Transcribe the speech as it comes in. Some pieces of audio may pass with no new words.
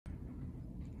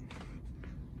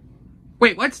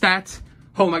Wait, what's that?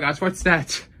 Oh my gosh, what's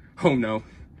that? Oh no.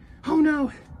 Oh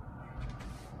no.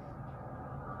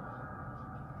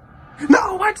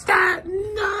 No, what's that?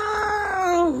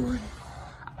 No!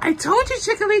 I told you,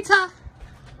 Chikorita.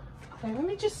 Okay, let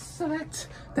me just select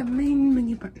the main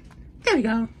menu button. There we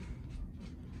go.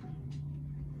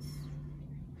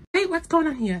 Hey, what's going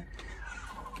on here?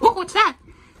 Oh, what's that?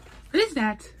 What is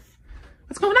that?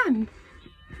 What's going on?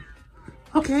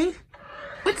 Okay.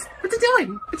 What's he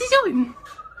doing? What's he doing?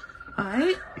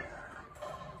 Alright.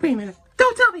 Wait a minute.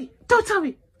 Don't tell me! Don't tell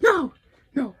me! No!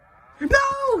 No!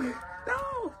 No!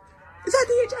 No! Is that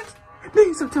the Ajax?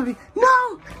 Please don't tell me.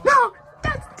 No! No!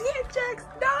 That's the Ajax!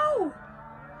 No!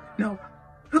 No.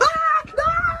 Ah!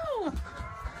 No!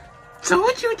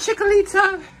 Told you,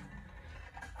 Chikorita!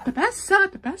 The best seller,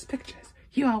 the best pictures.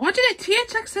 You are watching a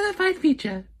THX certified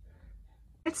feature.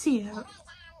 Let's see it.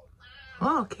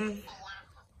 Oh, okay.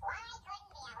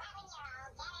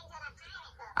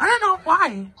 I don't know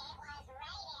why.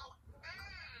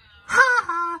 Ha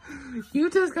ha! You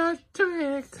just got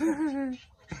tricked.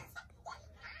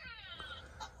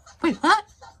 Wait, what?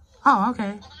 Oh,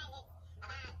 okay.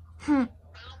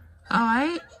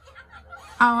 Alright.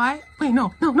 Alright. Wait,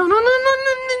 no. No, no, no, no, no,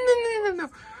 no, no, no, no, no.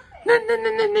 No, no, no,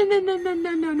 no, no, no, no, no,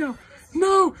 no, no, no.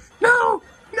 No, no,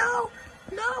 no,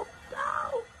 no,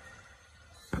 no.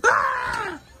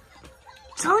 Ah!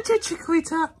 Told you,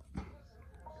 Chikorita.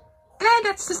 And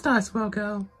that's the Stars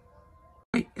logo.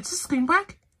 Wait, it's a screen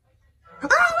black? Oh,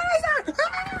 what is that?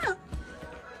 Ah!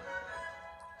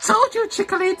 Told you,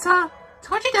 Chikorita.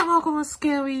 Told you that logo was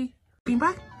scary. Screen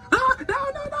black? Oh, no, no,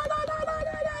 no, no, no, no,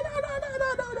 no, no, no, no,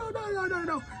 no, no, no, no, no,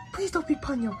 no. Please don't be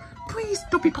Ponyo. Please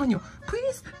don't be Ponyo.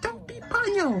 Please don't be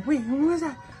Ponyo. Wait, what is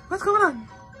that? What's going on?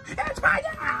 It's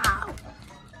Ponyo!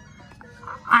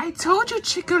 I told you,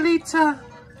 Chikorita.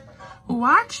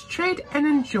 Watch, trade, and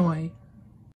enjoy.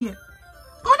 Yeah.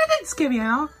 Oh, that didn't scare me at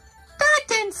all. That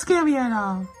didn't scare me at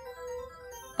all.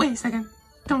 Wait a second.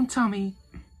 Don't tell me.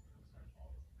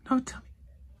 Don't tell me.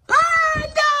 Ah,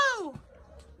 no!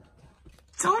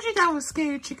 Told you that was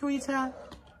scary, Chikorita.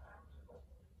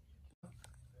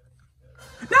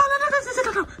 No, no, no, no, no,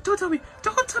 no, no. Don't tell me.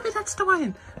 Don't tell me that's the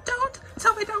lion. Don't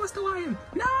tell me that was the lion.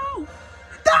 No! No!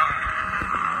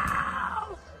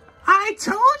 I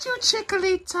told you,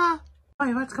 Chikorita.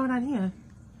 Wait, what's going on here?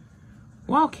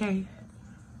 Well, okay.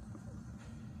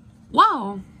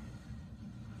 Whoa.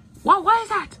 Whoa, what is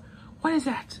that? What is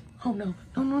that? Oh, no.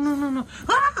 No, no, no, no, no.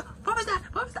 Ah! What was that?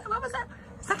 What was that? What was that?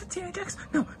 Is that the THX?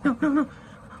 No, no, no, no.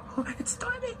 Oh, it's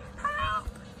Stormy. Help!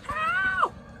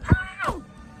 Help! Help!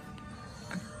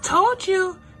 I told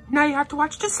you. Now you have to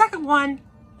watch the second one.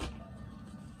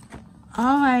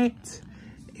 Alright.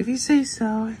 If you say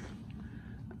so.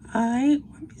 Alright.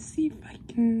 Let me see if I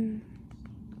can...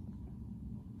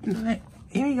 Alright.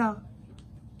 Here you go.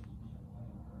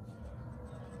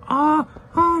 Oh,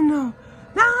 oh no.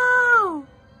 No!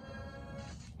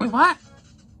 Wait, what?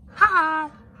 Ha!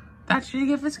 That's what you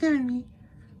get for scaring me.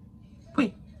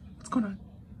 Wait, what's going on?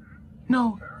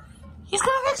 No. He's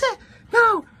gonna fix it!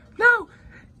 No! No!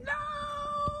 No!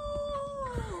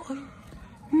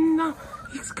 No!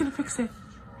 He's gonna fix it.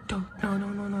 Don't, no, no,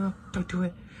 no, no, no. Don't do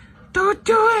it. Don't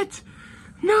do it!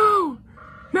 No!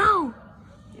 No!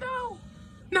 No!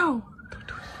 No! Don't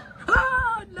do it.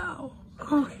 Ah, no!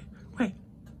 Okay, wait.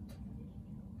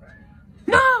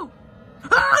 No!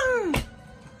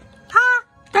 Ha!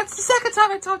 That's the second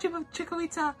time I told you about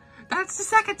Chikorita. That's the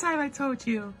second time I told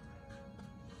you.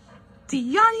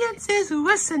 The audience is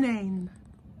listening.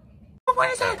 Oh,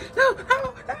 what is that? No!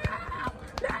 No! No!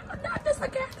 No! Not this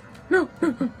again! No! No!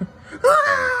 No! No!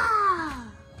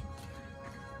 Ah!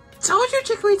 Told you,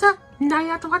 Chikorita. Now you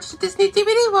have to watch the Disney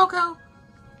DVD logo.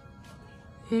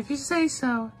 If you say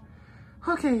so.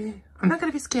 Okay, I'm not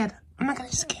gonna be scared. I'm not gonna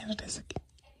be scared of this again.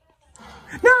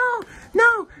 No!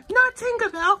 No! Not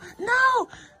Tinkerbell! No!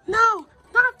 No!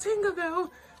 Not Tinkerbell!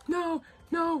 No!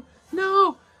 No!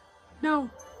 No! No!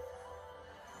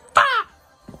 Ah!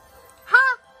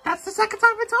 Ha! That's the second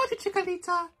time I told you,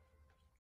 Chikorita.